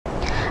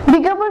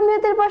বিজ্ঞাপন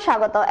বিরতির পর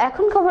স্বাগত।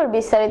 এখন খবর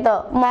বিস্তারিত।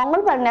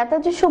 মঙ্গলবার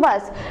Netaji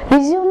Subhash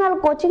regional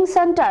coaching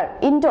centre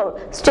indoor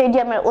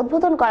স্টেডিয়ামের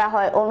উদ্বোধন করা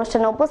হয়।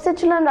 অনুষ্ঠানে উপস্থিত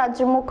ছিলেন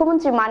রাজ্যের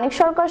মুখ্যমন্ত্রী মানিক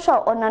সরকার সহ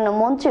অন্যান্য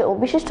মন্ত্রী ও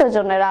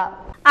বিশিষ্টজনেরা।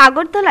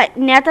 আগরতলায়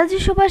Netaji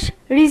Subhash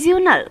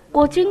regional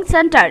coaching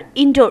centre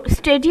indoor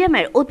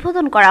স্টেডিয়ামের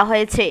উদ্বোধন করা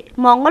হয়েছে।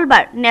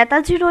 মঙ্গলবার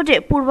নেতাজি রোডে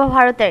পূর্ব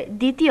ভারতের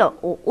দ্বিতীয়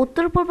ও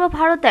উত্তর পূর্ব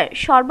ভারতের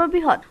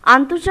সর্ববৃহৎ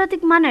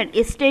আন্তর্জাতিক মানের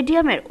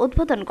স্টেডিয়ামের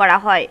উদ্বোধন করা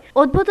হয়।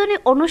 উদ্বোধনী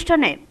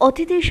অনুষ্ঠানে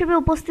অতিথি হিসেবে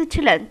উপস্থিত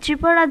ছিলেন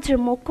ত্রিপুরা রাজ্যের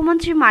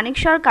মুখ্যমন্ত্রী মানিক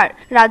সরকার,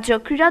 রাজ্য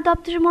ক্রীড়া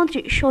দপ্তরের মন্ত্রী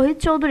শহীদ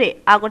চৌধুরী,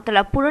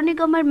 আগরতলা পুর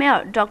নিগমের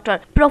মেয়র ডক্টর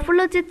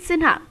প্রফুল্লজিৎ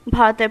সিনহা,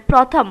 ভারতের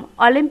প্রথম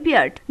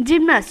olympiad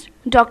gymnast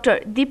doctor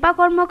Dipa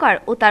Karmakar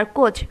ও তার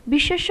কোচ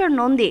বিশ্বেশ্বর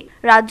নন্দী,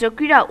 রাজ্য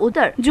ক্রীড়া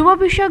উত্তর যুব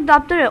বিষয়ক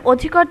দপ্তরের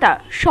অধিকর্তা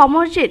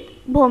সমরজিৎ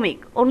ভৌমিক।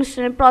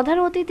 অনুষ্ঠানের প্রধান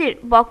অতিথির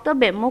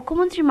বক্তব্যে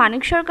মুখ্যমন্ত্রী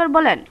মানিক সরকার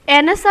বলেন,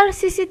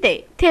 এনএসআরসিসিতে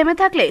থেমে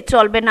থাকলে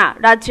চলবে না।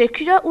 রাজ্যের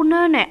ক্রীড়া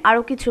উন্নয়নে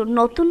আরো কিছু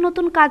নতুন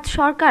নতুন কাজ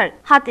সরকার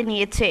হাতে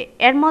নিয়েছে।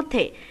 এর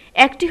মধ্যে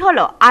একটি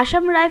হলো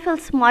আসাম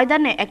রাইফেলস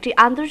ময়দানে একটি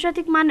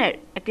আন্তর্জাতিক মানের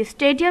একটি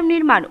স্টেডিয়াম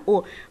নির্মাণ ও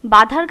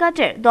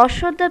বাধারঘাটের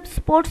দর্শকদেব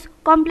স্পোর্টস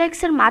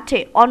কমপ্লেক্সের মাঠে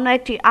অন্য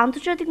একটি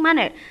আন্তর্জাতিক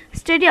মানের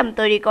স্টেডিয়াম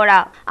তৈরি করা।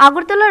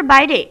 আগরতলার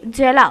বাইরে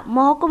জেলা,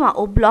 মহকুমা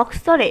ও ব্লক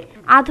স্তরে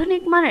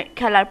আধুনিক মানের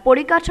খেলার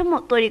পরিকাঠামো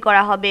তৈরি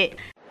করা হবে।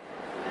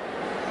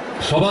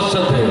 সবার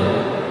সাথে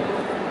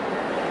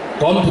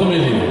কণ্ঠ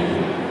মিলিয়ে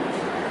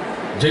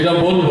যেটা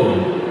বলবো,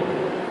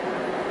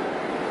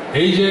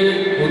 এই যে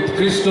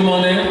উৎকৃষ্ট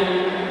মানের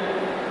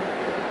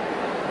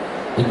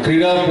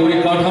ক্রীড়া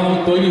পরিকাঠামো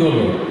তৈরি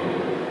হলো,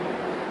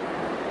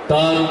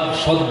 তার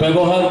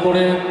সদ্ব্যবহার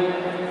করে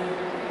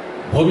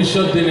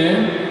ভবিষ্যৎ দিনে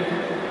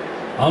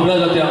আমরা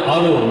যাতে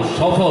আরো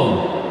সফল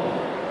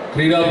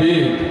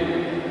ক্রীড়াবিদ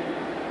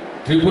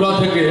ত্রিপুরা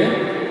থেকে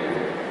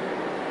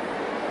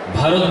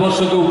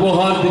ভারতবর্ষকে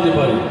উপহার দিতে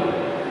পারি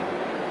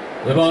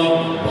এবং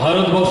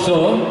ভারতবর্ষ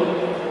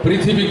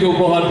পৃথিবীকে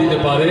উপহার দিতে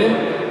পারে,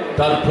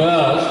 তার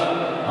প্রয়াস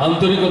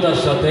আন্তরিকতার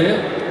সাথে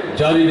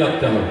জারি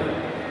রাখতে হবে।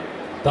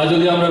 তা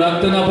যদি আমরা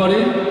রাখতে না পারি,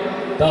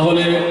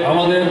 তাহলে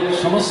আমাদের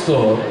সমস্ত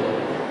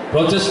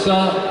প্রচেষ্টা,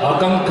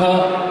 আকাঙ্ক্ষা,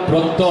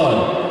 প্রত্যয়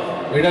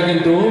এটা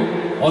কিন্তু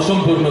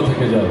অসম্পূর্ণ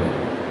থেকে যাবে।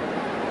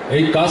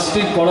 এই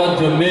কাজটি করার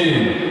জন্যেই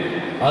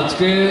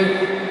আজকে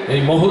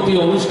এই মহতী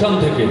অনুষ্ঠান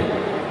থেকে,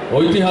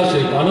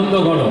 ঐতিহাসিক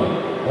আনন্দঘন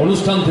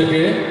অনুষ্ঠান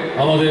থেকে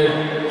আমাদের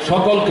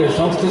সকলকে,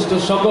 সংশ্লিষ্ট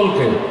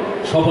সকলকে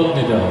শপথ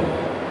নিতে হবে।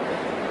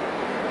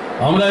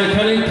 আমরা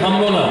এখানেই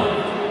থামব না।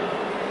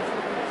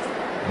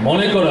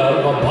 মনে করার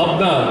বা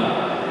ভাবনার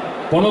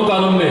কোনো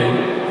কারণ নেই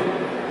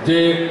যে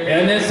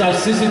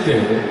এনএসআরসিসিতে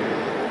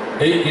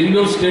এই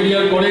ইনডোর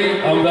স্টেডিয়াম করেই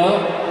আমরা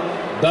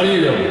দাঁড়িয়ে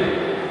যাব,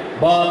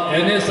 বা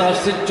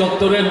এনএসআরসির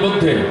চত্বরের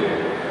মধ্যে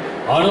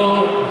আরও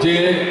যে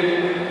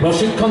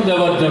প্রশিক্ষণ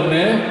দেওয়ার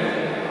জন্যে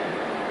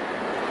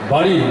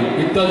বাড়ি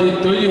ইত্যাদি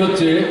তৈরি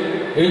হচ্ছে,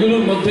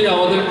 এগুলোর মধ্যেই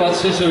আমাদের কাজ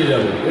শেষ হয়ে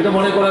যাবে, এটা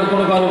মনে করার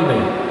কোনো কারণ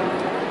নেই।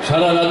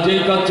 সারা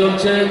রাজ্যেই কাজ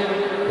চলছে।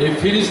 এই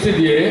ফিরিস্তি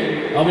দিয়ে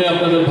আমি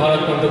আপনাদের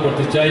ভারাক্রান্ত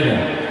করতে চাই না।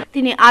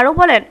 তিনি আরো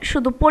বলেন,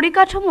 শুধু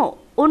পরিকাঠামো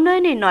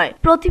উন্নয়নই নয়,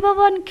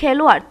 প্রতিভাবান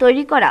খেলোয়াড়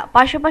তৈরি করা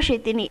পাশাপাশি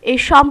তিনি এই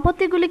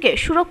সম্পত্তিগুলিকে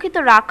সুরক্ষিত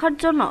রাখার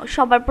জন্য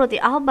সবার প্রতি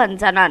আহ্বান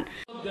জানান।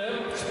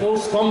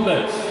 স্পোর্টস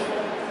কমপ্লেক্স,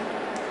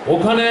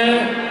 ওখানে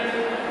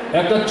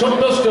একটা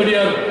ছোট্ট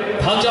স্টেডিয়াম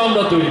ধাঁচা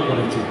আমরা তৈরি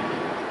করেছি।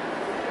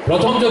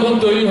 প্রথম যখন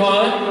তৈরি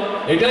হয়,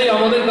 এটাই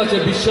আমাদের কাছে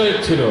বিস্ময়ের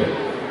ছিল,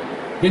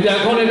 কিন্তু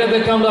এখন এটা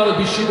দেখে আমরা আরো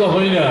বিস্মিত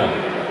হই না।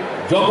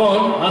 যখন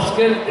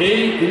আজকের এই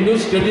ইনডোর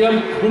স্টেডিয়াম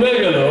খুলে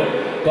গেল,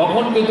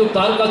 তখন কিন্তু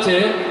তার কাছে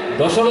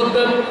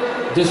দশরথদেব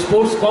যে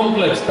স্পোর্টস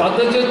কমপ্লেক্স,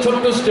 তাদের যে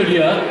ছোট্ট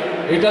স্টেডিয়াম,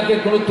 এটাকে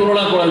কোনো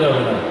তুলনা করা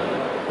যাবে না।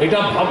 এটা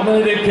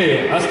ভাবনায় রেখে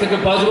আজ থেকে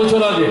 5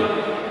 বছর আগে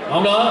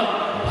আমরা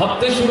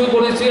ভাবতে শুরু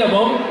করেছি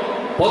এবং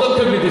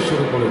পদক্ষেপ নিতে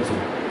শুরু করেছি।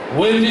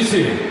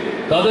 ওএনজিসি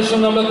তাদের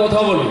সঙ্গে আমরা কথা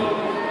বলি,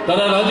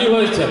 তারা রাজি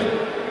হয়েছেন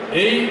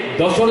এই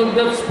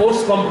দশরথদেব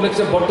স্পোর্টস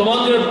কমপ্লেক্সে বর্তমান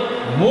যে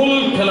মূল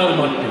খেলার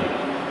মাঠটি,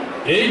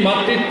 এই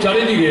মাঠটির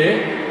চারিদিকে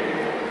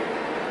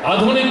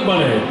আধুনিক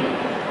মানের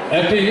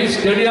একটি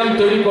স্টেডিয়াম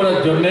তৈরি করার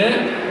জন্যে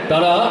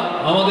তারা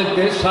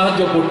আমাদেরকে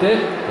সাহায্য করতে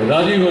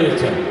রাজি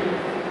হয়েছেন।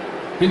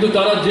 কিন্তু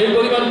তারা যে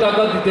পরিমাণ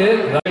টাকা দিতে,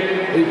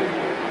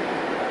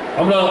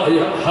 আমরা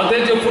হাতে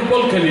যে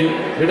ফুটবল খেলি,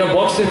 এটা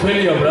বক্সে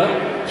ফেলি আমরা,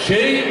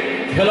 সেই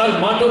খেলার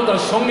মাঠও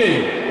তার সঙ্গেই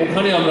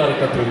ওখানে আমরা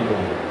একটা তৈরি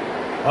করব।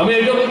 আমি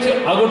এটা বলছি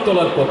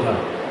আগরতলার কথা,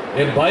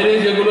 এর বাইরে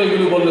যেগুলো,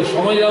 এগুলো বললে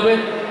সময় যাবে।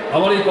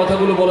 আমার এই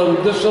কথাগুলো বলার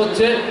উদ্দেশ্য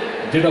হচ্ছে,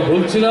 যেটা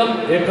বলছিলাম,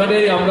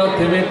 এখানেই আমরা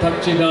থেমে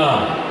থাকছি না।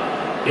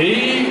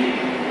 এই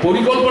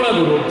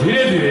পরিকল্পনাগুলো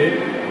ধীরে ধীরে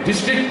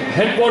ডিস্ট্রিক্ট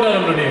হেডকোয়ার্টার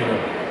আমরা নিয়ে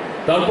নেব,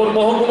 তারপর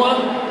মহকুমা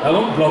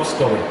এবং ব্লক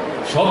স্তরে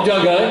সব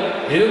জায়গায়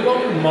এরকম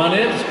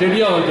মানের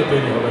স্টেডিয়াম হয়তো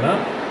তৈরি হবে না,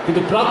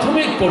 কিন্তু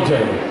প্রাথমিক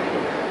পর্যায়ে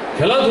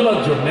খেলাধুলার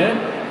জন্যে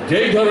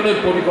যেই ধরনের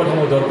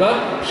পরিকাঠামো দরকার,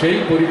 সেই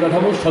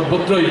পরিকাঠামো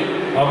সর্বত্রই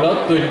আমরা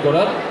তৈরি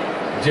করার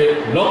যে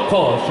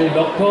লক্ষ্য, সেই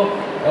লক্ষ্য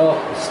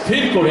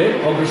স্থির করে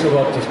অগ্রসর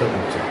হওয়ার চেষ্টা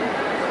করছি।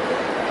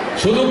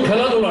 শুধু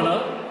খেলাধুলা না,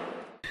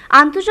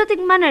 আন্তর্জাতিক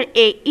মানের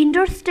এই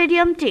ইনডোর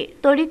স্টেডিয়ামটি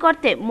তৈরি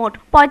করতে মোট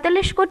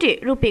 ৪৫ কোটি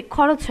রুপি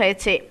খরচ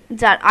হয়েছে,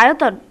 যার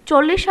আয়তন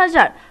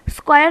 ৪০,০০০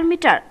 স্কয়ার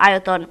মিটার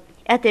আয়তন।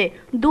 এতে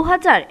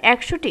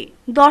 ২,১০০টি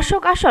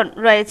দর্শক আসন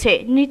রয়েছে।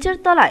 নিচের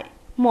তলায়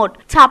মোট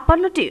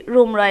 ৫৬টি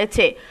রুম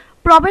রয়েছে।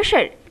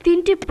 প্রবেশের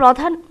 ৩টি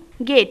প্রধান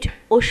গেট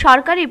ও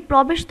সরকারি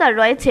প্রবেশদ্বার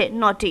রয়েছে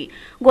 ৯টি।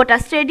 গোটা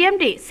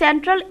স্টেডিয়ামটি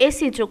সেন্ট্রাল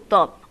এসি যুক্ত।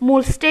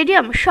 মূল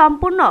স্টেডিয়াম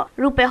সম্পূর্ণ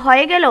রূপে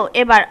হয়ে গেলেও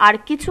এবার আর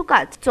কিছু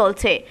কাজ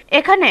চলছে।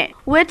 এখানে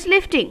ওয়েট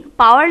লিফটিং,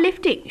 পাওয়ার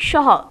লিফটিং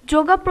সহ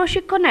যোগা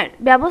প্রশিক্ষণের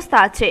ব্যবস্থা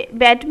আছে।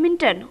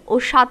 ব্যাডমিন্টন ও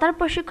সাঁতার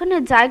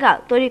প্রশিক্ষণের জায়গা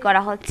তৈরি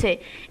করা হচ্ছে।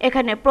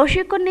 এখানে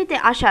প্রশিক্ষণ নিতে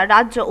আসা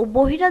রাজ্য ও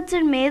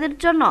বহিরাজ্যের মেয়েদের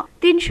জন্য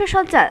 ৩০০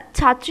 শয্যার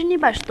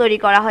ছাত্রীনিবাস তৈরি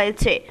করা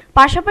হয়েছে।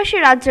 পাশাপাশি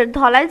রাজ্যের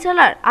ধলাই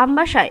জেলার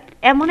আমবাসায়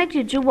এমন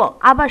একটি যুব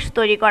আবাস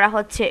তৈরি করা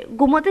হচ্ছে।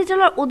 গোমতী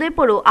জেলার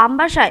উদয়পুর ও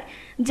আমবাসায়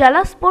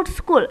জেলা স্পোর্টস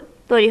স্কুল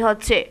তৈরি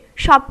হচ্ছে।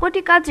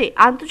 সবকটি কাজে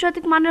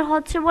আন্তর্জাতিক মানের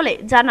হচ্ছে বলে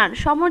জানান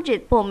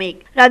সমরজিৎ ভৌমিক।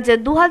 রাজ্যে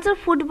 ২০০০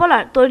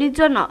 ফুটবলার তৈরির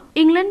জন্য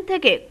ইংল্যান্ড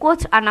থেকে কোচ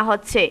আনা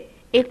হচ্ছে।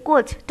 এই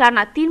কোচ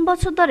টানা ৩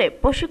 বছর ধরে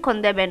প্রশিক্ষণ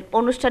দেবেন।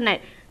 অনুষ্ঠানের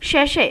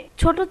শেষে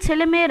ছোট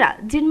ছেলেমেয়েরা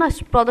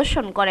জিমনাস্ট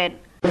প্রদর্শন করেন।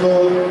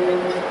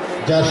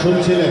 যা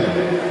শুনছিলেন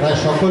প্রায়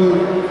সকল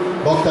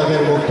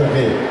বক্তাদের মুখ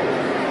থেকে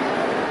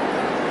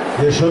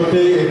যে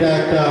সত্যি এটা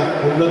একটা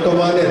উন্নত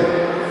মানের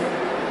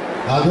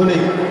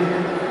আধুনিক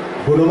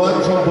গুণমান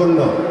সম্পন্ন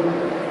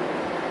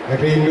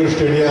একটা ইনডোর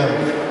স্টেডিয়াম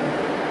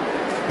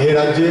এই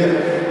রাজ্যের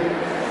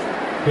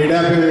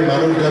ক্রীড়াপ্রেমী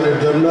মানুষজনের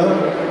জন্য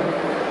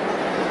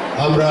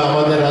আমরা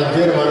আমাদের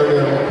রাজ্যের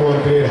মাননীয়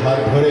মুখ্যমন্ত্রীর হাত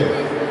ধরে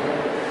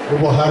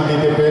উপহার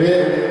দিতে পেরে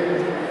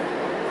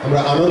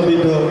আমরা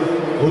আনন্দিত,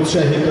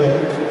 উৎসাহিত,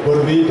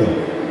 গর্বিত।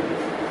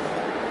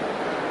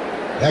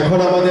 এখন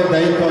আমাদের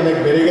দায়িত্ব অনেক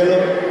বেড়ে গেল।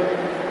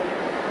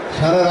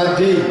 সারা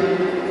রাজ্যেই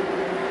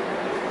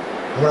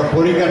আমরা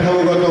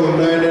পরিকাঠামোগত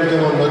উন্নয়নের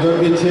যেমন নজর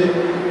দিচ্ছি,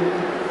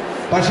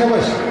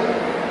 পাশাপাশি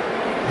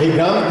এই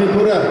গ্রাম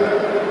ত্রিপুরার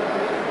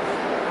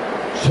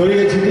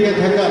ছড়িয়ে ছিটিয়ে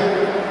থাকা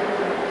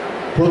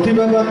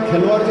প্রতিভাবান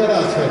খেলোয়াড় যারা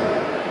আছেন,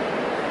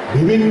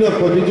 বিভিন্ন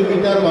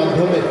প্রতিযোগিতার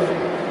মাধ্যমে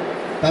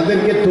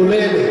তাদেরকে তুলে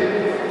এনে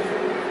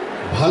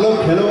ভালো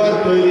খেলোয়াড়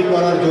তৈরি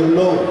করার জন্য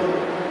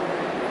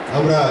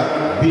আমরা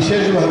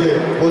বিশেষভাবে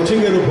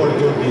কোচিংয়ের উপর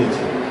জোর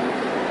দিয়েছি।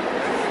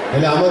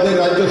 তাহলে আমাদের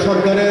রাজ্য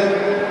সরকারের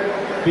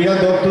ক্রীড়া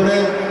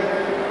দপ্তরের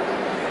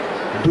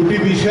দুটি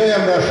বিষয়ে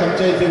আমরা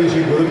সবচাইতে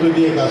বেশি গুরুত্ব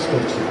দিয়ে কাজ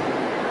করছি।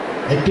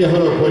 একটি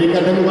হলো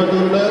পরিকাঠামোগত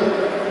উন্নয়ন,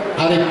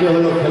 আরেকটি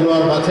হলো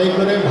খেলোয়াড় বাছাই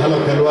করে ভালো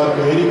খেলোয়াড়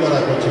তৈরি করা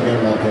কোচিংয়ের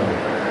মাধ্যমে।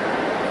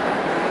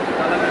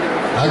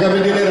 আগামী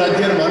দিনে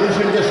রাজ্যের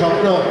মানুষের যে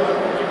স্বপ্ন,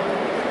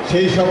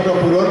 সেই স্বপ্ন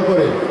পূরণ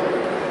করে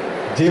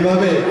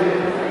যেভাবে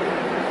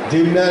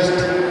জিমন্যাস্ট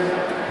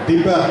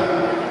দীপা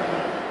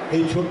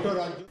এই ছোট্ট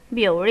রাজ্য।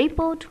 ব্যুরো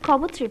রিপোর্ট,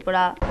 খবর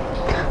ত্রিপুরা।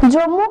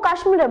 জম্মু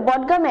কাশ্মীরের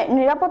বডগামে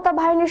নিরাপত্তা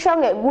বাহিনীর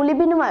সঙ্গে গুলি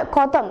বিনিময়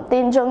খতম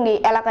 ৩ জঙ্গি।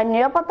 এলাকায়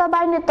নিরাপত্তা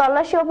বাহিনীর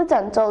তল্লাশি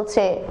অভিযান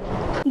চলছে।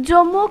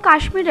 জম্মু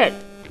কাশ্মীরের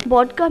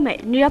বডগামে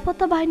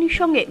নিরাপত্তা বাহিনীর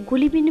সঙ্গে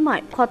গুলি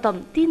বিনিময় খতম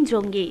 ৩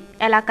 জঙ্গি।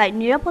 এলাকায়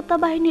নিরাপত্তা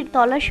বাহিনীর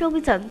তল্লাশি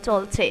অভিযান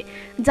চলছে।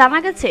 জানা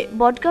গেছে,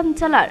 বডগাম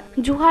জেলার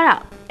জুহারা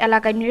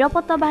এলাকায়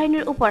নিরাপত্তা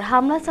বাহিনীর উপর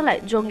হামলা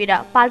চালায় জঙ্গিরা।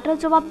 পাল্টা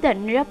জবাব দেন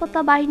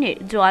নিরাপত্তা বাহিনীর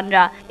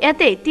জওয়ানরা।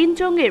 এতে ৩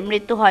 জঙ্গির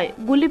মৃত্যু হয়।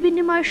 গুলি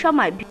বিনিময়ের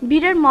সময়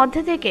ভিড়ের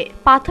মধ্যে থেকে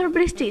পাথর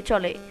বৃষ্টি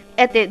চলে।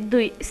 এতে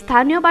 2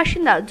 স্থানীয়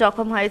বাসিন্দা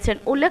জখম হয়েছেন।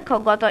 উল্লেখ্য,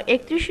 গত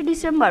 ৩১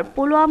 ডিসেম্বর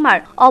পুলওয়ামার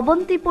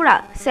অবন্তিপুরা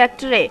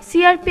সেক্টরে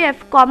সিআরপিএফ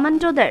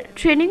কমান্ডোদের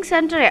ট্রেনিং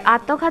সেন্টারে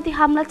আত্মঘাতী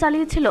হামলা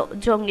চালিয়েছিল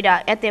জঙ্গিরা।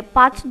 এতে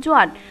 ৫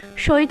 জওয়ান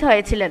শহীদ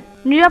হয়েছিলেন।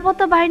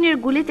 নিরাপত্তা বাহিনীর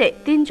গুলিতে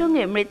 ৩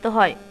 জঙ্গির মৃত্যু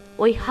হয়।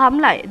 ওই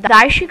হামলায়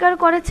দায় স্বীকার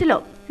করেছিল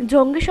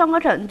জঙ্গি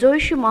সংগঠন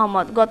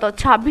জৈশ-ই-মোহাম্মদ। গত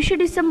 ২৬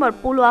 ডিসেম্বর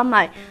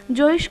পুলওয়ামায়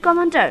জৈশ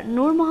কমান্ডার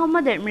নূর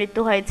মোহাম্মদের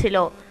মৃত্যু হয়েছিল।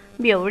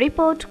 ব্যুরো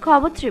রিপোর্ট,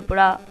 খবর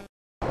ত্রিপুরা।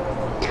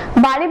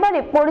 বাড়ি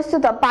বাড়ি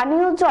পরিস্থিত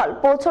পানীয় জল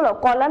পৌঁছল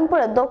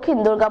কল্যাণপুরের দক্ষিণ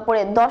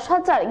দুর্গাপুরে।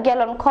 ১০,০০০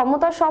 গ্যালন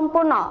ক্ষমতা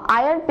সম্পন্ন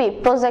আইআরপি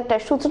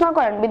প্রজেক্টের সূচনা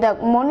করেন বিধায়ক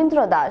মনীন্দ্র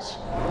দাস।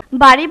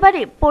 বাড়ি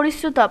বাড়ি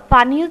পরিশ্রুত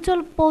পানীয় জল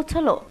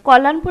পৌঁছালো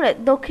কল্যাণপুরের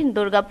দক্ষিণ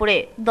দুর্গাপুরে।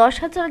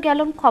 ১০,০০০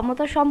 গ্যালন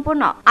ক্ষমতা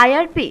সম্পন্ন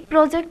আইআরপি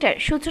প্রজেক্টের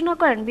সূচনা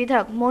করেন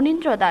বিধায়ক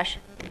মনীন্দ্র দাস।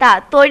 তা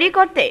তৈরি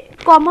করতে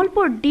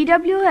কমলপুর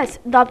ডিডব্লিউএস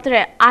দপ্তরে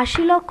 ৮০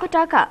 লক্ষ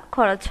টাকা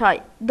খরচ হয়।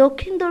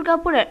 দক্ষিণ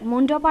দুর্গাপুরের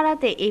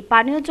মুন্ডাপাড়াতে এই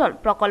পানীয় জল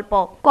প্রকল্প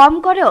কম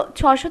করেও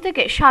 ৬০০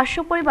 থেকে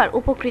 ৭০০ পরিবার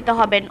উপকৃত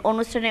হবেন।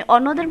 অনুষ্ঠানে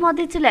অন্যদের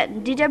মধ্যে ছিলেন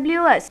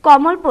ডিডব্লিউএস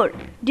কমলপুর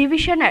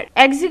ডিভিশনের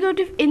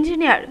এক্সিকিউটিভ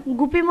ইঞ্জিনিয়ার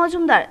গুপি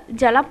মজুমদার,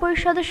 জেলা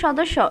পরিষদের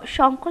সদস্য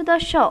শঙ্কর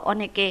দাস সহ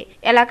অনেকে।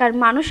 এলাকার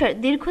মানুষের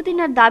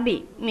দীর্ঘদিনের দাবি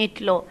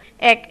মিটল।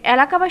 এক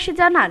এলাকাবাসী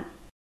জানান,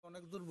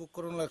 অনেক দূর বুক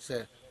করুন লাগছে,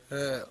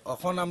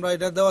 এখন আমরা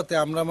এটা দেওয়াতে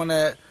আমরা মানে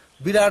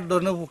বিরাট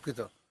ধরনের উপকৃত।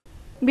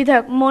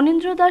 বিধায়ক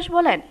মনীন্দ্র দাস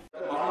বলেন,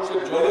 মানুষের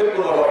জলের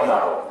কোনো অভাব না,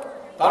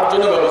 তার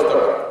জন্য ব্যবস্থা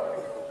করা।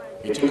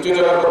 কিছু কিছু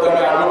জায়গার মধ্যে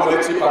আমি আগে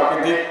বলেছি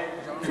প্রাকৃতিক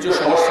কিছু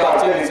সমস্যা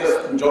আছে, নিচে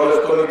জলের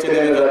স্তর নিচে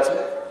নেমে যাচ্ছে,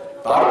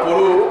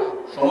 তারপরেও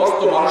সমস্ত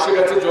মানুষের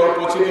কাছে জল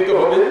পৌঁছে দিতে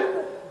হবে।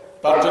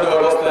 তার জন্য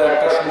ব্যবস্থা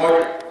একটা সময়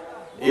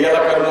এই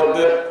এলাকার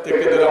মধ্যে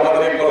থেকে ধরে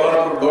আমাদের এই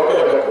কল্যাণপুর ব্লক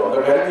এলাকাতে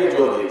আমরা গাড়ি দিয়ে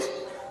জল দিয়েছি,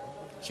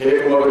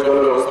 সেরকমভাবে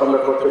জলের ব্যবস্থা আমরা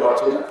করতে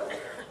পারছি না।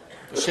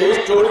 তো সেই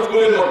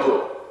স্টোরেজগুলির মধ্যে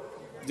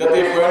যাতে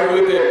এই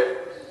পয়েন্টগুলিতে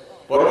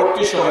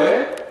পরবর্তী সময়ে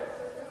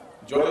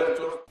জলের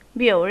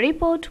ব্যুরো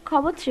রিপোর্ট,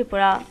 খবর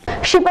ত্রিপুরা।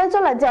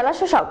 সিপাহীজলা জেলা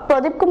শাসক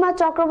প্রদীপ কুমার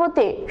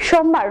চক্রবর্তী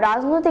সোমবার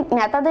রাজনৈতিক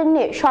নেতাদের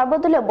নিয়ে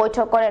সর্বদলীয়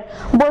বৈঠক করেন।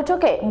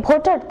 বৈঠকে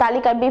ভোটার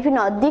তালিকার বিভিন্ন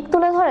দিক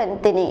তুলে ধরেন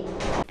তিনি।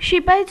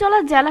 সিপাহীজলা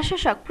জেলা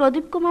শাসক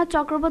প্রদীপ কুমার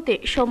চক্রবর্তী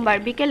সোমবার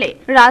বিকেলে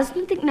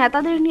রাজনৈতিক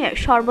নেতাদের নিয়ে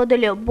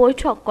সর্বদলীয়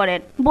বৈঠক করেন।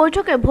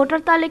 বৈঠকে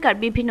ভোটার তালিকার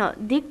বিভিন্ন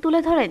দিক তুলে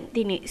ধরেন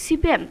তিনি।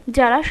 সিপিএম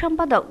জেলা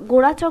সম্পাদক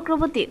গোড়া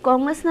চক্রবর্তী,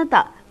 কংগ্রেস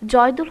নেতা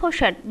জয়দুল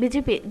হোসেন,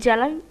 বিজেপি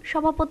জেলা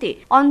সভাপতি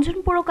অঞ্জন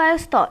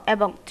পুরকায়স্থ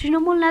এবং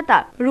তৃণমূল নেতা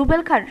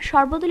রুবেল খান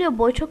সর্বদলীয়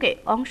বৈঠকে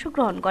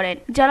অংশগ্রহণ করেন।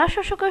 জেলা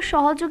শাসকের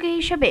সহযোগী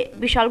হিসেবে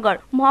বিশালগড়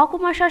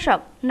মহকুমা শাসক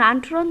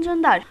নান্টুরঞ্জন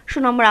দাস,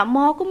 সুনামরা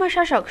মহকুমা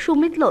শাসক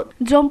সুমিত লোধ,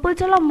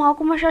 জম্পুজলা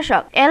মহকুমা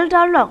শাসক এল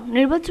ডার্লং,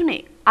 নির্বাচনী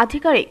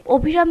আধিকারিক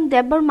অভিরাম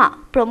দেববর্মা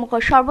প্রমুখ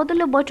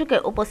সর্বদলীয় বৈঠকে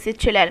উপস্থিত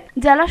ছিলেন।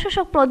 জেলা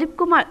শাসক প্রদীপ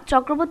কুমার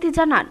চক্রবর্তী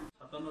জানান,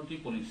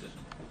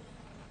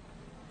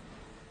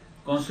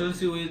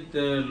 constituency with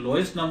the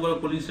lowest number of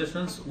polling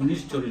stations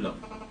 19 Charilam,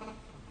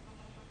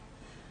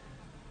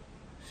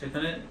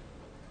 সেখানে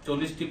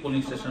 40টি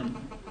পোলিং স্টেশন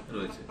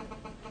রয়েছে।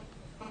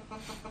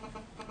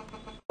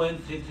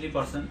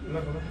 0.33%।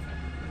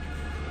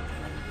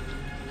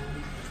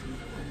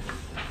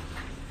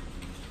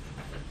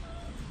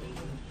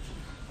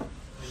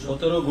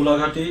 17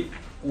 গোলাঘাটি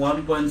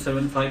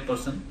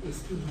 1.75%।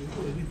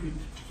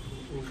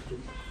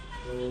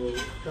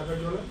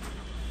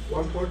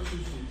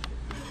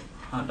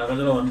 हाँ,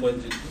 টাকাজোড়া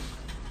 1.33,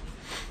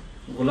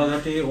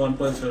 গোলাঘাটি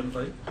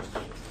 1.75,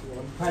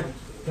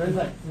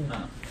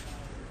 हाँ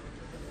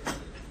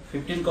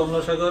 15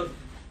 কমলাসাগর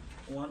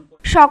 1।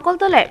 সকল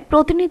দলের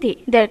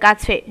প্রতিনিধিদের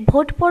কাছে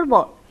ভোট পর্ব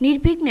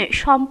নির্বিঘ্নে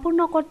সম্পূর্ণ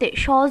করতে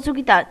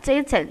সহযোগিতা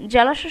চেয়েছেন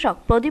জেলা শাসক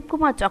প্রদীপ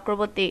কুমার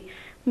চক্রবর্তী।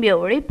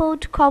 ব্যুরো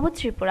রিপোর্ট, খবর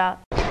ত্রিপুরা।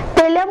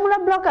 তেলিয়ামুড়া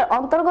ব্লকের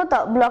অন্তর্গত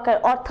ব্লকের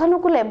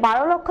অর্থানুকূলে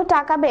 12 লক্ষ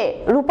টাকা ব্যয়ে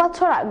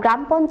রূপাছড়া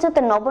গ্রাম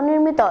পঞ্চায়েতের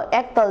নবনির্মিত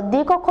একতল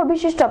দ্বিকক্ষ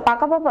বিশিষ্ট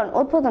পাকা ভবন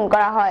উদ্বোধন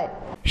করা হয়।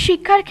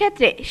 শিক্ষার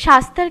ক্ষেত্রে,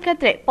 স্বাস্থ্যের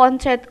ক্ষেত্রে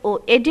পঞ্চায়েত ও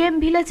এডিএম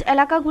ভিলেজ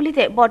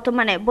এলাকাগুলিতে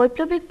বর্তমানে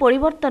বৈপ্লবিক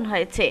পরিবর্তন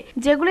হয়েছে,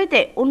 যেগুলিতে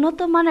উন্নত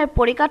মানের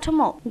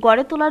পরিকাঠামো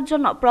গড়ে তোলার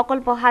জন্য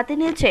প্রকল্প হাতে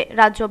নিয়েছে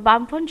রাজ্য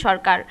বামফ্রন্ট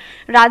সরকার।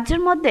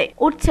 রাজ্যের মধ্যে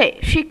উঠছে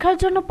শিক্ষার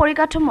জন্য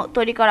পরিকাঠামো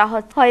তৈরি করা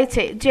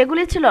হয়েছে,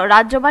 যেগুলি ছিল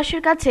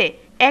রাজ্যবাসীর কাছে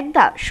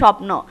একদা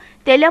স্বপ্ন।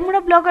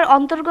 তেলিয়ামুড়া ব্লকের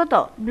অন্তর্গত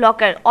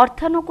ব্লকের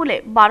অর্থানুকূলে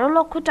 12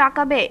 লক্ষ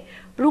টাকা ব্যয়ে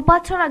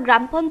রূপাছড়া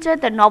গ্রাম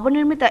পঞ্চায়েতের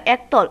নবনির্মিত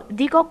একতল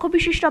দ্বিকক্ষ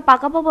বিশিষ্ট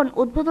পাকা ভবন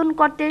উদ্বোধন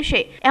করতে এসে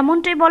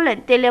এমনটাই বললেন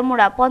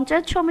তেলিয়ামুড়া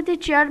পঞ্চায়েত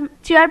সমিতির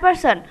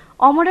চেয়ারপারসন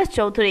অমরেশ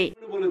চৌধুরী।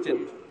 বলেছেন,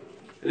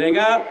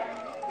 রেগা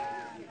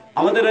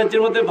আমাদের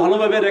রাজ্যের মধ্যে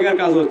ভালোভাবে রেগার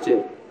কাজ হচ্ছে,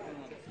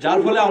 যার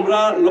ফলে আমরা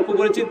লক্ষ্য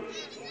করেছি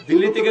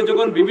দিল্লি থেকে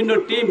যখন বিভিন্ন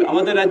টিম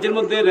আমাদের রাজ্যের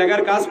মধ্যে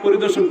রেগার কাজ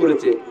পরিদর্শন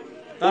করেছে,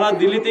 তারা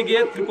দিল্লিতে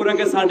গিয়ে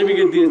ত্রিপুরাকে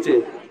সার্টিফিকেট দিয়েছে।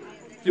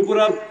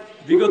 ত্রিপুরা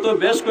বিগত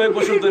বেশ কয়েক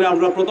বছর ধরে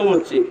আমরা প্রথম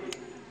হচ্ছি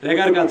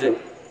রেগার কাজে।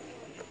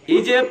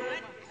 এই যে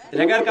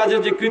রেগার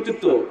কাজের যে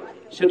কৃতিত্ব,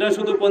 সেটা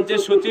শুধু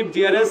পঞ্চায়েত সচিব,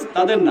 ডিআরএস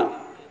তাদের না,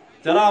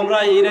 যারা আমরা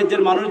এই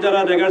রাজ্যের মানুষ যারা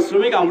রেগার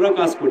শ্রমিক, আমরাও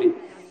কাজ করি।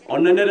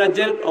 অন্যান্য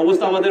রাজ্যের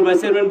অবস্থা আমাদের ভাইস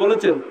চেয়ারম্যান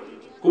বলেছেন,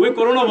 খুবই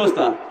করুণ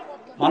অবস্থা।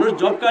 মানুষ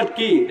জব কার্ড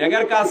কি,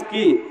 রেগার কাজ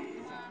কি,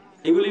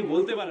 এগুলি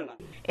বলতে পারে না।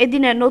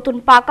 এদিনের নতুন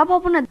পাকা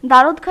ভবনের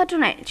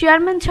দ্বারোদ্ঘাটনে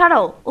চেয়ারম্যান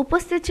ছাড়াও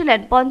উপস্থিত ছিলেন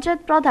পঞ্চায়েত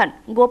প্রধান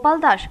গোপাল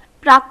দাস,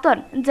 প্রাক্তন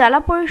জেলা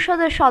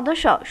পরিষদের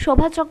সদস্য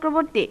শোভা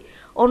চক্রবর্তী।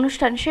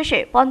 অনুষ্ঠান শেষে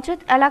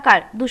পঞ্চায়েত এলাকার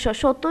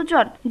 270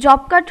 জন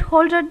জব কার্ড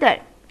হোল্ডারদের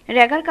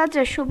রেগার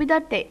কাজের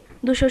সুবিধার্থে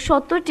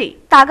 270টি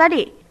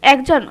তাগাড়ি,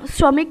 একজন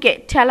শ্রমিককে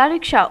ঠেলা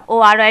রিক্সা ও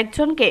আরো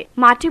একজনকে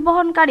মাটি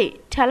বহনকারী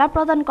ঠেলা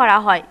প্রদান করা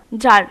হয়,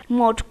 যার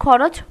মোট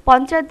খরচ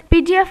পঞ্চায়েত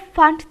পিডিএফ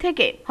ফান্ড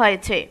থেকে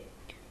হয়েছে।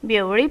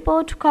 ব্যুরো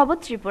রিপোর্ট, খবর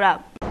ত্রিপুরা।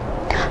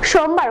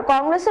 সোমবার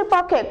কংগ্রেসের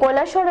পক্ষে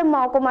কৈলাসহরের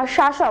মহকুমার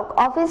শাসক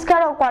অফিস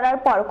ঘেরাও করার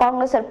পর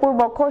কংগ্রেসের পূর্ব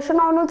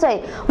ঘোষণা অনুযায়ী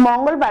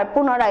মঙ্গলবার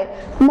পুনরায়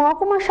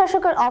মহকুমা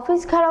শাসকের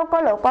অফিস ঘেরাও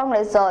করল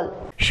কংগ্রেস দল।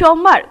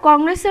 সোমবার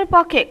কংগ্রেসের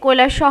পক্ষে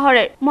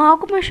কৈলাসহরের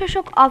মহকুমা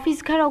শাসক অফিস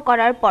ঘেরাও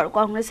করার পর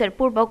কংগ্রেসের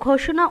পূর্ব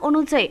ঘোষণা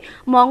অনুযায়ী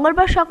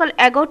মঙ্গলবার সকাল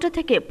 11টা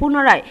থেকে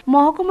পুনরায়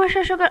মহকুমা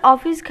শাসকের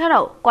অফিস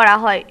ঘেরাও করা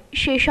হয়।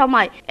 সেই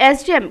সময়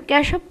এসডিএম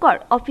কেশবকর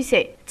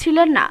অফিসে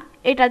ছিলেন না।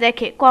 এটা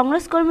দেখে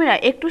কংগ্রেস কর্মীরা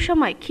একটু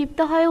সময় ক্ষিপ্ত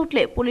হয়ে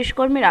উঠলে পুলিশ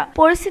কর্মীরা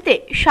পরিস্থিতি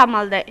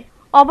সামাল দেয়।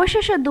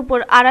 অবশেষে দুপুর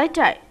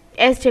 2:30টায়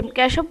এসডিএম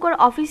কেশবকর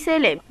অফিসে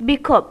এলে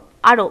বিক্ষোভ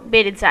আরো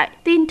বেড়ে যায়।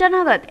 3টা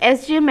নাগাদ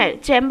এসডিএম এর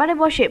চেম্বারে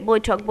বসে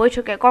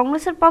বৈঠকে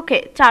কংগ্রেসের পক্ষে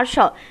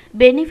 400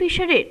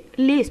 বেনিফিশিয়ারির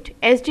লিস্ট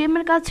এসডিএম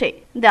এর কাছে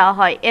দেওয়া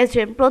হয়।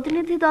 এসডিএম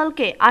প্রতিনিধি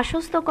দলকে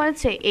আশ্বস্ত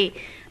করেছে এই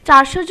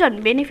 400 জন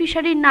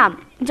বেনিফিশিয়ারির নাম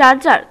যার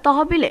যার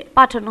তহবিলে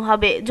পাঠানো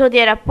হবে। যদি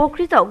এরা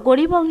প্রকৃত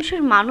গরিব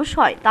অংশের মানুষ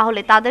হয়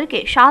তাহলে তাদেরকে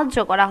সাহায্য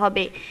করা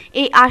হবে।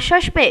 এই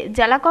আশ্বাস পেয়ে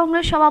জেলা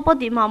কংগ্রেস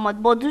সভাপতি মোহাম্মদ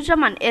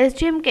বদরুজ্জামান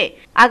এসডিএমকে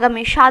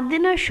আগামী 7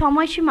 দিনের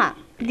সময়সীমা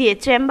দিয়ে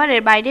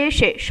চেম্বারের বাইরে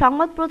এসে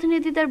সংবাদ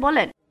প্রতিনিধিদের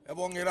বলেন,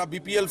 এবং এরা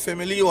বিপিএল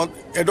ফ্যামিলি,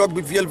 এডক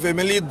বিপিএল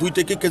ফ্যামিলি 2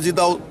 থেকে কেজি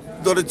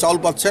দরে চাউল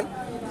পাচ্ছেন।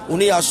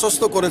 উনি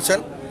আশ্বস্ত করেছেন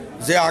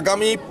যে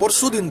আগামী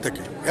পরশু দিন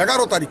থেকে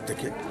 11 তারিখ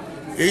থেকে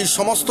এই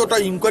সমস্তটা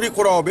ইনকোয়ারি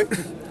করা হবে,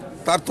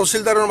 তার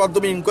তহসিলদারের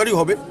মাধ্যমে ইনকোয়ারি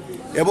হবে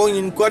এবং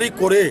ইনকোয়ারি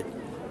করে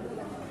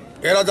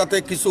এরা যাতে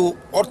কিছু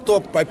অর্থ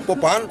প্রাপ্য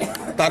পান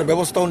তার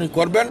ব্যবস্থা উনি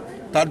করবেন।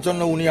 তার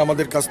জন্য উনি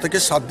আমাদের কাছ থেকে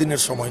 7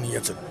 দিনের সময়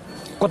নিয়েছেন।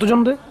 কতজন?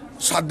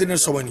 7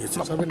 দিনের সময় নিয়েছেন।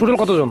 টোটাল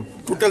কতজন?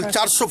 টোটাল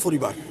 400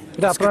 পরিবার।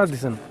 এটা আপনারা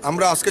দিয়েছেন?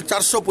 আমরা আজকে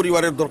 400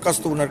 পরিবারের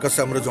দরখাস্ত ওনার কাছে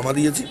আমরা জমা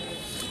দিয়েছি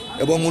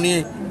এবং উনি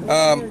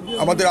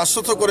আমাদের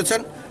আশ্বস্ত করেছেন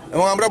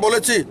এবং আমরা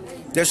বলেছি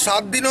যে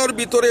 7 দিনের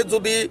ভিতরে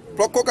যদি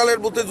পক্ষকালের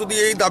মধ্যে যদি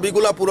এই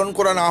দাবিগুলা পূরণ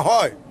করা না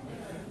হয়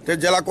তো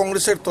জেলা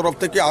কংগ্রেসের তরফ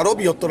থেকে আরও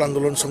বৃহত্তর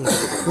আন্দোলন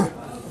সংগঠিত হবে।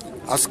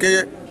 আজকে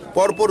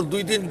পরপর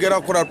 2 দিন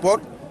ঘেরাও করার পর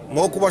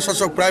মহকুমা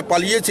শাসক প্রায়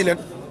পালিয়েছিলেন,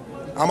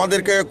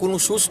 আমাদেরকে কোনো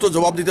সুষ্ঠু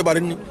জবাব দিতে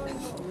পারেননি,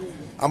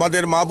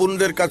 আমাদের মা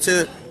বোনদের কাছে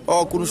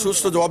কোনো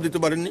সুষ্ঠু জবাব দিতে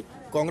পারেননি,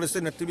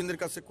 কংগ্রেসের নেতৃবৃন্দের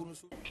কাছে কোনো।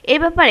 এ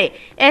ব্যাপারে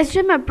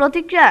এসডিএম এর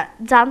প্রতিক্রিয়া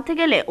জানতে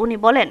গেলে উনি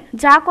বলেন,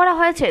 যা করা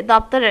হয়েছে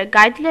দপ্তরের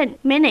গাইডলাইন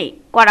মেনেই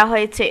করা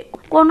হয়েছে,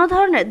 কোনো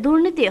ধরনের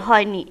দুর্নীতি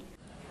হয়নি।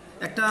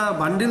 একটা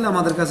বান্ডিল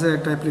আমাদের কাছে,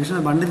 একটা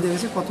অ্যাপ্লিকেশনের বান্ডিল দিয়ে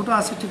গেছে, কতটা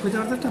আছে ঠিক হয়ে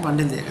যাওয়ার একটা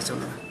বান্ডিল দিয়ে গেছে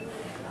ওনারা।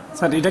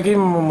 স্যার এটা কি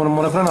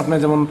মনে করেন আপনি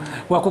যেমন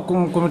ওয়াকফ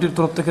কমিটির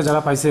তরফ থেকে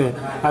যারা পাইছে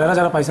আর এরা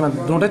যারা পাইছে না,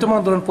 দুটোটাই তো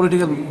মনে ধরেন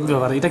পলিটিক্যাল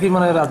ব্যাপার, এটা কি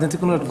মানে রাজনীতিক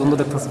কোনো দ্বন্দ্ব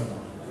দেখতেছেন?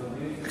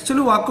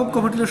 অ্যাকচুয়ালি ওয়াকফ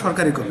কমিটি হলো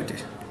সরকারি কমিটি,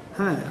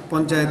 হ্যাঁ,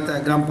 পঞ্চায়েত,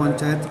 গ্রাম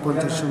পঞ্চায়েত,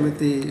 পঞ্চায়েত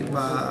সমিতি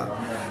বা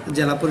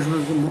জেলা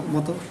পরিষদের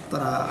মতো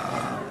তারা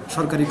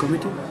সরকারি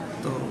কমিটি।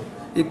 তো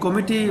এই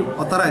কমিটি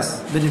অথরাইজ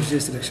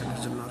বেনিফিশিয়ারি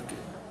সিলেকশনের জন্য আর কি।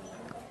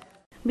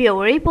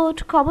 ব্যুরো রিপোর্ট,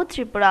 খবর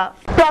ত্রিপুরা।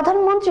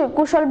 প্রধানমন্ত্রী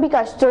কুশল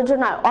বিকাশ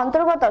যোজনার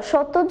অন্তর্গত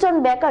 70 জন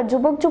বেকার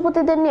যুবক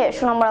যুবতীদের নিয়ে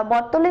সোনামুড়া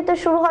বটতলীতে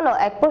শুরু হলো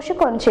এক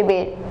প্রশিক্ষণ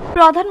শিবির।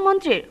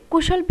 প্রধানমন্ত্রীর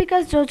কুশল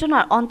বিকাশ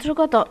যোজনার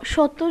অন্তর্গত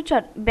 70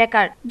 জন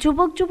বেকার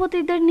যুবক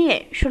যুবতীদের নিয়ে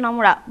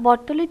সোনামুড়া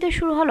বটতলীতে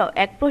শুরু হলো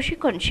এক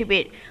প্রশিক্ষণ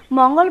শিবির।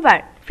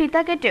 মঙ্গলবার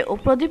ফিতা কেটে ও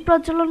প্রদীপ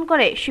প্রজ্বলন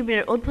করে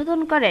শিবিরের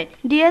উদ্বোধন করেন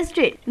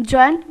ডিএসডি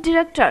জয়েন্ট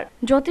ডিরেক্টর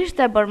জ্যোতিষ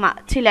দেববর্মা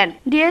ছিলেন।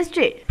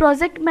 DSD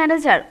project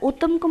manager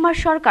Uttam Kumar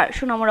সরকার,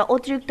 সোনামুড়া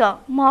অতিরিক্ত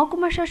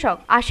মহকুমা শাসক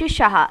আশিস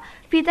সাহা।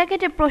 ফিতা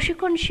কেটে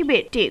প্রশিক্ষণ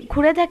শিবিরটি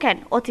ঘুরে দেখেন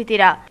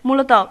অতিথিরা।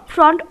 মূলত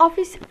ফ্রন্ট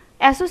অফিস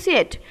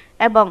অ্যাসোসিয়েট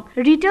এবং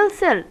রিটেল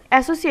সেল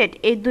অ্যাসোসিয়েট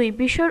এই 2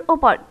 বিষয়ের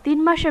উপর 3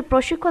 মাসের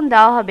প্রশিক্ষণ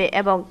দেওয়া হবে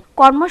এবং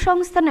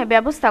কর্মসংস্থানের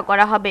ব্যবস্থা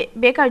করা হবে।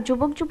 বেকার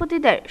যুবক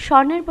যুবতীদের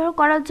স্বনির্ভর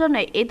করার জন্য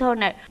এই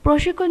ধরনের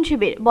প্রশিক্ষণ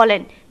শিবির,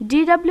 বলেন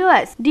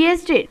ডিডব্লিউএস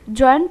ডিএসডির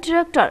জয়েন্ট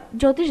ডিরেক্টর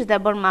জ্যোতিষ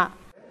দেববর্মা।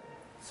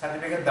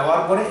 সার্টিফিকেট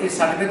দেওয়ার পরে এই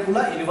সার্টিফিকেটগুলো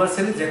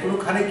ইউনিভার্সালি যে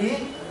কোনোখানে গিয়ে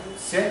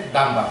সে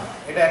দাম পাবে।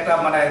 এটা একটা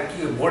মানে কি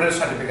বোর্ডের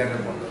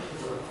সার্টিফিকেটের মতো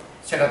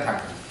সেটা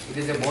থাকে।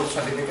 এটা যে বোর্ড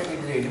সার্টিফিকেট,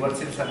 এটা যে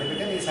ইউনিভার্সিটি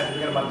সার্টিফিকেট, এই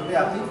সার্টিফিকেটের মাধ্যমে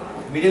আপনি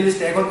মিডল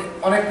ইস্টে, এখন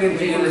অনেক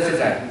মিডল ইস্টে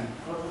যায়,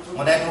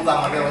 অনেক লোক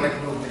আমাদের অনেক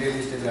লোক মিডল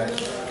ইস্টে যায়।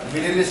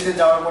 মিডল ইস্টে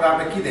যাওয়ার পরে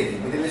আমরা কি দেখি?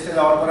 মিডল ইস্টে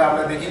যাওয়ার পরে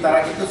আমরা দেখি তারা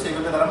কিন্তু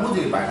সেইভাবে তারা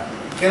মজুরি পায় না।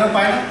 কেন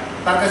পায় না?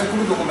 তার কাছে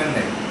কোনো ডকুমেন্ট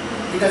নেই,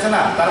 ঠিক আছে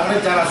না? তারপরে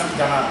জানা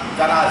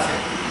আছে,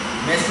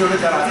 মেস্টোরে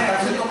জানা আছে, তার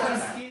কাছে ডকুমেন্ট।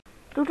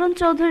 টুটন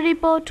চৌধুরী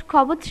রিপোর্ট,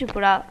 খবর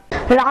ত্রিপুরা।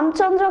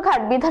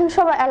 রামচন্দ্রঘাট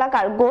বিধানসভা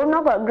এলাকার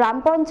গৌরনগর গ্রাম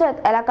পঞ্চায়েত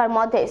এলাকার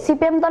মধ্যে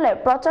সিপিএম দলের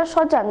প্রচার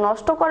সজ্জা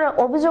নষ্ট করার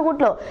অভিযোগ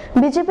উঠল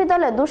বিজেপি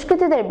দলের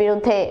দুষ্কৃতীদের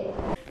বিরুদ্ধে।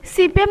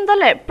 সিপিএম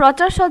দলের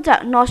প্রচার সজ্জা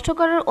নষ্ট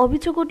করার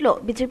অভিযোগ উঠল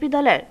বিজেপি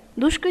দলের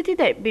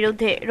দুষ্কৃতীদের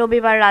বিরুদ্ধে।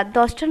 রবিবার রাত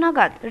 10টা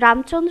নাগাদ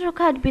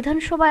রামচন্দ্রঘাট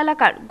বিধানসভা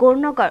এলাকার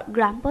গৌরনগর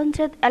গ্রাম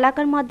পঞ্চায়েত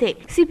এলাকার মধ্যে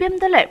সিপিএম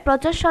দলের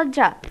প্রচার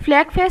সজ্জা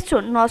ফ্ল্যাগ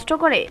ফেস্টুন নষ্ট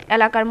করে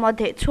এলাকার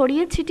মধ্যে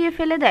ছড়িয়ে ছিটিয়ে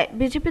ফেলে দেয়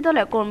বিজেপি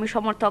দলের কর্মী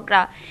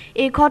সমর্থকরা।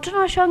 এই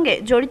ঘটনার সঙ্গে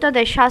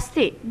জড়িতদের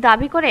শাস্তি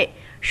দাবি করে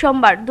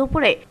সোমবার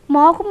দুপুরে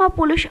মহকুমা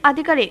পুলিশ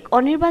আধিকারিক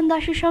অনির্বাণ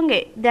দাসের সঙ্গে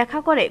দেখা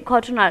করে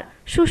ঘটনার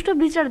সুষ্ঠু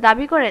বিচার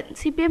দাবি করেন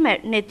সিপিএম এর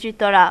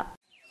নেতৃত্বরা।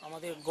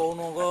 আমাদের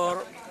গৌরনগর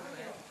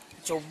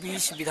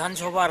 24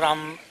 বিধানসভা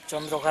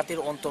রামচন্দ্রঘাটের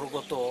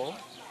অন্তর্গত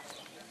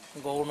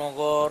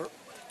গৌরনগর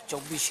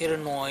 24-এর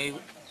 9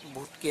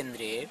 ভোট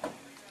কেন্দ্রে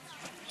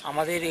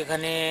আমাদের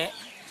এখানে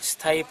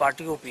স্থায়ী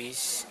পার্টি অফিস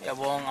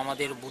এবং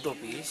আমাদের বুথ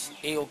অফিস,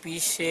 এই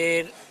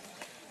অফিসের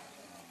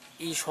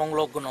এই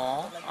সংলগ্ন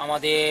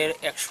আমাদের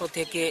 100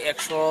 থেকে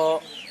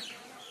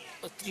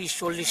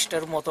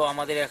 130-40টার মতো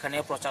আমাদের এখানে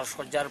প্রচার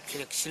সজ্জার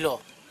ফ্লেক ছিল।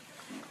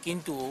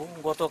 কিন্তু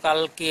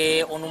গতকালকে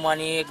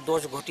অনুমানিক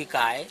 10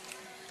 ঘটিকায়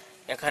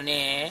এখানে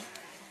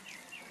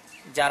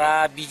যারা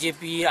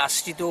বিজেপি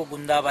আশ্রিত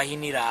গুন্ডা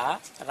বাহিনীরা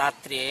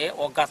রাত্রে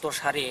অজ্ঞাত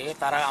সারে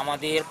তারা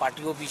আমাদের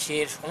পার্টি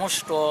অফিসের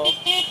সমস্ত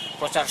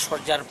প্রচার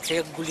সজ্জার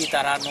ফ্লেকগুলি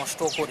তারা নষ্ট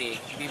করে,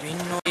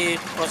 বিভিন্ন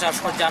প্রচার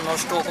সজ্জা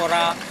নষ্ট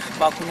করা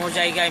বা কোনো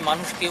জায়গায়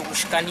মানুষকে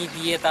উস্কানি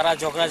দিয়ে তারা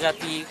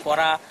ঝগড়াঝাটি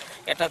করা,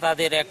 এটা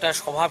তাদের একটা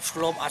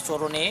স্বভাবসুলভ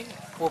আচরণে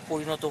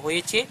পরিণত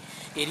হয়েছে।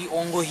 এরই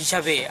অঙ্গ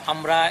হিসাবে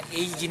আমরা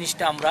এই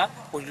জিনিসটা আমরা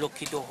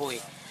পরিলক্ষিত হই।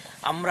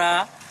 আমরা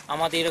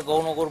আমাদের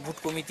গৌরনগর ভোট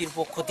কমিটির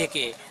পক্ষ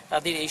থেকে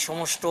তাদের এই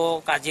সমস্ত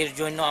কাজের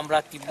জন্য আমরা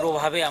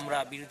তীব্রভাবে আমরা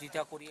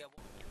বিরোধিতা করি।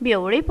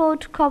 ব্যুরো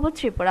রিপোর্ট, খবর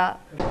ত্রিপুরা।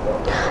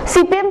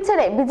 সিপিএম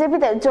ছেড়ে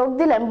বিজেপিতে যোগ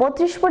দিলেন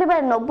 32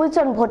 পরিবারের 90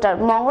 জন ভোটার।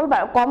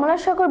 মঙ্গলবার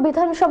কমলাসাগর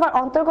বিধানসভার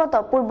অন্তর্গত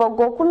পূর্ব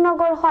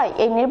গোকুলনগর হয়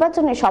এই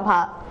নির্বাচনী সভা।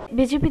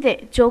 বিজেপিতে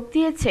যোগ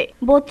দিয়েছে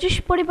 32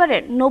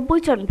 পরিবারের 90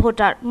 জন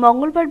ভোটার।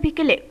 মঙ্গলবার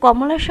বিকেলে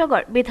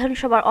কমলাসাগর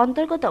বিধানসভার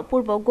অন্তর্গত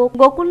পূর্ব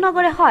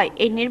গোকুলনগরে হয়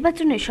এই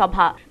নির্বাচনী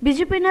সভা।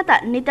 বিজেপি নেতা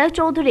নিতাই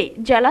চৌধুরী,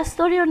 জেলা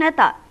স্তরীয়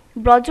নেতা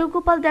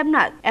ব্রজগোপাল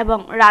দেবনাথ এবং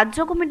রাজ্য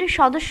কমিটির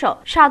সদস্য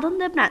সাধন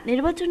দেবনাথ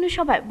নির্বাচনী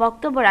সভায়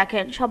বক্তব্য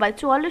রাখেন। সভায়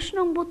 44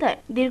 নং বুথে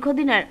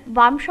দীর্ঘদিনের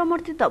বাম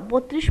সমর্থিত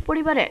 32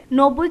 পরিবারের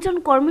 90 জন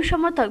কর্মী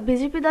সমর্থক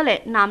বিজেপি দলে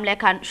নাম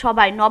লেখান।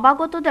 সভায়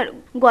নবাগতদের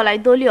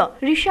গলায় দলীয়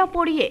রিসা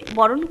পরিয়ে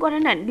বরণ করে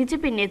নেন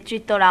বিজেপি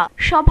নেতৃত্বরা।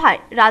 সভায়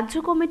রাজ্য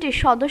কমিটির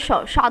সদস্য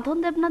সাধন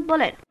দেবনাথ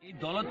বলেন, এই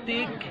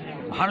দলত্যাগ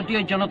ভারতীয়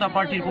জনতা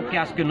পার্টির পক্ষে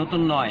আজকে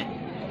নতুন নয়।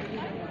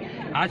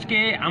 আজকে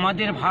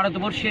আমাদের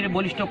ভারতবর্ষের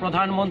বলিষ্ঠ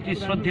প্রধানমন্ত্রী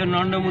শ্রদ্ধেয়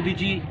নরেন্দ্র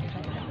মোদীজি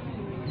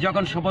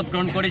যখন শপথ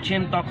গ্রহণ করেছেন,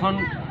 তখন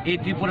এই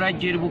ত্রিপুরা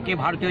রাজ্যের বুকে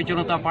ভারতীয়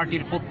জনতা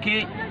পার্টির পক্ষে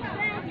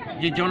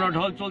যে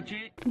জনঢল চলছে।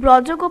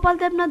 ব্রজগোপাল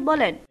দেবনাথ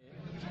বলেন,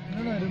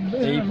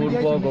 এই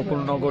পূর্ব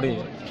গোকুলনগরে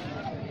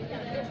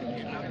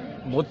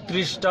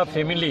 32টা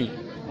ফ্যামিলি,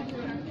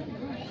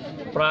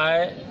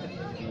 প্রায়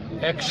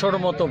 100-র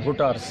মতো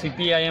ভোটার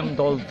সিপিআইএম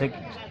দল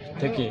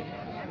থেকে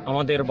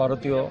আমাদের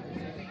ভারতীয়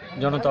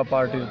জনতা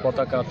পার্টির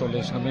পতাকা তলে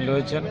সামিল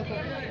হয়েছেন।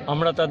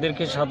 আমরা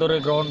তাদেরকে সাদরে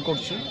গ্রহণ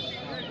করছি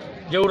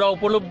যে ওরা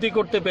উপলব্ধি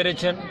করতে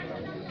পেরেছেন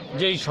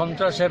যে এই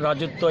সন্ত্রাসের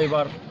রাজত্ব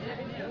এবার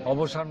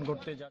অবসান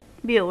করতে যাচ্ছে।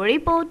 ব্যুরো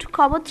রিপোর্ট,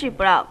 খবর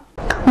ত্রিপুরা।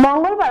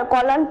 মঙ্গলবার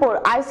কল্যাণপুর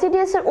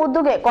আইসিডিএস এর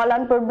উদ্যোগে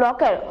কল্যাণপুর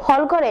ব্লকের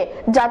হলঘরে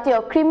জাতীয়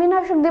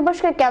কৃমিনাশক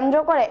দিবসকে কেন্দ্র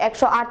করে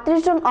 138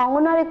 জন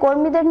অঙ্গনওয়াড়ি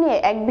কর্মীদের নিয়ে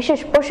এক বিশেষ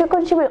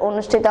প্রশিক্ষণ শিবির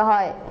অনুষ্ঠিত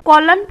হয়।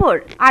 কল্যাণপুর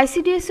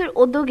আইসিডিএস এর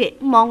উদ্যোগে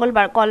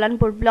মঙ্গলবার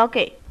কল্যাণপুর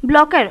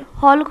ব্লকের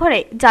হলঘরে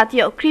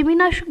জাতীয়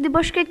কৃমিনাশক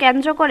দিবসকে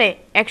কেন্দ্র করে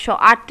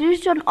 138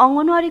 জন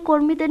অঙ্গনওয়াড়ি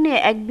কর্মীদের নিয়ে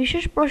এক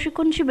বিশেষ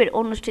প্রশিক্ষণ শিবির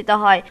অনুষ্ঠিত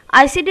হয়।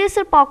 আইসিডিএস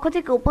এর পক্ষ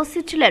থেকে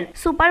উপস্থিত ছিলেন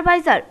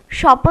সুপারভাইজার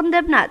স্বপন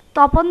দেবনাথ,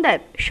 তপন দেব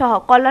সহ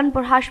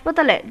কল্যাণপুর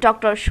হাসপাতালে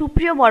ডক্টর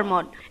সুপ্রিয়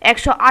বর্মন।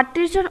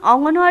 138 জন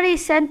অঙ্গনওয়াড়ি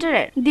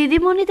সেন্টারের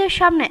দিদিমণিদের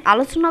সামনে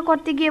আলোচনা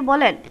করতে গিয়ে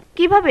বলেন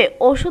কিভাবে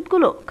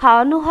ওষুধগুলো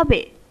খাওয়ানো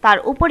হবে তার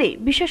উপরে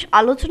বিশেষ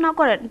আলোচনা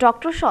করেন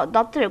ডক্টর সহ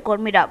দপ্তরের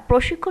কর্মীরা।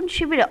 প্রশিক্ষণ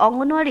শিবিরে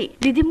অঙ্গনওয়াড়ি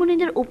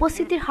দিদিমণিদের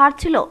উপস্থিতির হার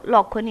ছিল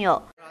লক্ষণীয়।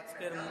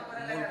 আজকের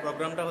মূল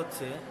প্রোগ্রামটা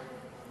হচ্ছে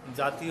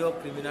জাতীয়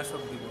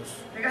কৃমিনাশক দিবস,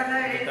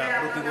 যেটা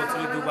প্রতি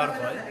বছরই দুবার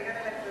হয়।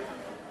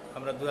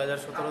 আমরা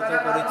 2017-তে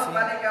করেছি,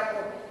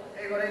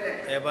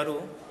 এবারও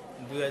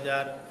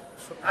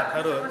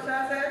 2018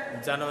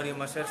 জানুয়ারি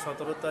মাসের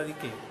 17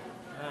 তারিখে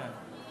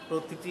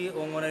প্রতিটি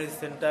অঙ্গনওয়াড়ি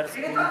সেন্টার,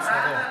 স্কুল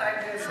সহ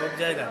সব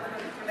জায়গায়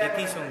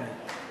একই সঙ্গে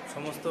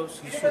সমস্ত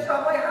শিশু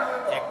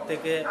 1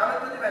 থেকে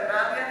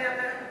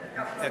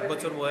 1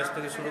 বছর বয়স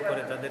থেকে শুরু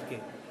করে তাদেরকে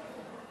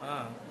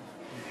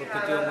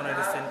প্রতিটি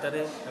অঙ্গনওয়াড়ি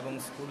সেন্টারে এবং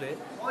স্কুলে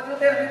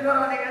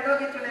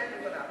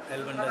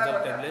অ্যালবেন্ডাজল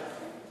ট্যাবলেট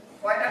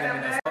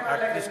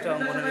 38টা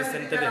অঙ্গনওয়াড়ি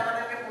সেন্টারে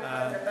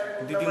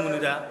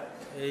দিদিমণিরা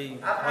এই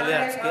হলে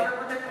আজকে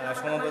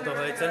সমবেত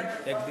হয়েছেন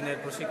একদিনের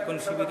প্রশিক্ষণ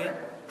শিবিরে।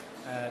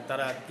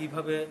 তারা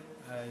কিভাবে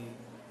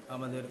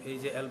আমাদের এই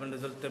যে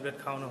অ্যালবেন্ডাজল ট্যাবলেট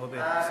খাওয়ানো হবে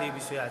সেই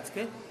বিষয়ে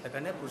আজকে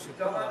এখানে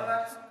প্রশিক্ষণ দেওয়া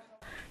হয়েছে।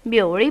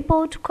 ব্যুরো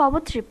রিপোর্ট, খবর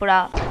ত্রিপুরা।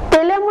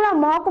 তেলিয়ামুড়া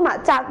মহকুমা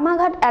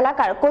চাকমাঘাট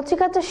এলাকার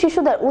কচিকাচা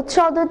শিশুদের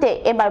উৎসাহ দিতে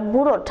এবার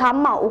বুড়ো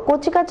ঠাম্মা ও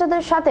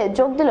কচিকাচাদের সাথে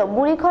যোগ দিল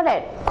বুড়ি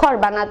ঘর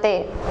বানাতে।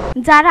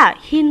 যারা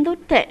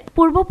হিন্দুত্বের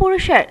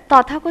পূর্বপুরুষের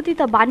তথাকথিত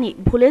বাণী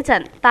ভুলে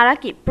যান তারা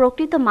কি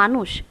প্রকৃত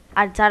মানুষ?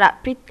 আর যারা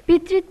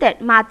পিতৃত্বের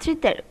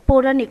মাতৃত্বের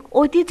পৌরাণিক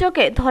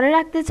ঐতিহ্যকে ধরে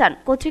রাখতে চান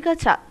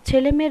কচিকাচা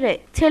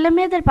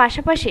ছেলেমেয়েদের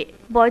পাশাপাশি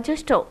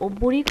বয়োজ্যেষ্ঠ ও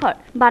বুড়িঘর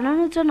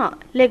বানানোর জন্য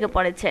লেগে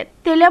পড়েছেন।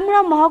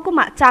 তেলিয়ামুড়া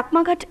মহকুমা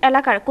চাকমাঘাট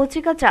এলাকার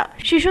কচিকাচা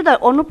শিশুদের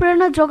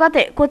অনুপ্রেরণা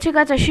যোগাতে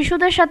কচিকাচা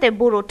শিশুদের সাথে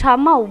বুড়ো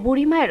ঠাম্মা ও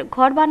বুড়ি মায়ের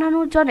ঘর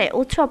বানানোর জন্য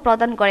উৎসব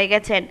প্রদান করে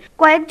গেছেন।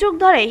 কয়েক যুগ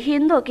ধরে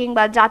হিন্দু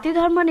কিংবা জাতি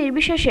ধর্ম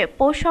নির্বিশেষে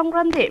পৌষ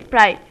সংক্রান্তির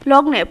প্রায়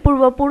লগ্নে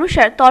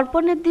পূর্বপুরুষের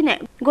তর্পণের দিনে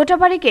গোটা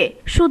বাড়িকে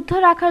শুদ্ধ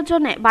রাখার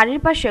জন্য বাড়ির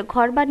পাশে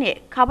ঘর বানিয়ে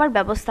খাবার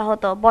ব্যবস্থা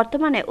হতো।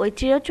 বর্তমানে ওই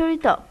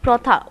চিরচরিত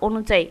প্রথা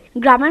অনুযায়ী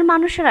গ্রামের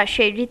মানুষেরা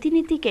সেই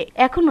রীতিনীতিকে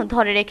এখনো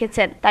ধরে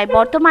রেখেছেন। তাই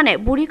বর্তমানে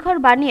বুড়িঘর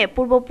বানিয়ে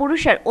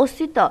পূর্বপুরুষের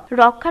অস্তিত্ব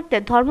রক্ষার্থে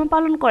ধর্ম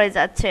পালন করে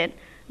যাচ্ছেন।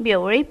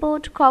 ব্যুরো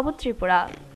রিপোর্ট, খবর ত্রিপুরা।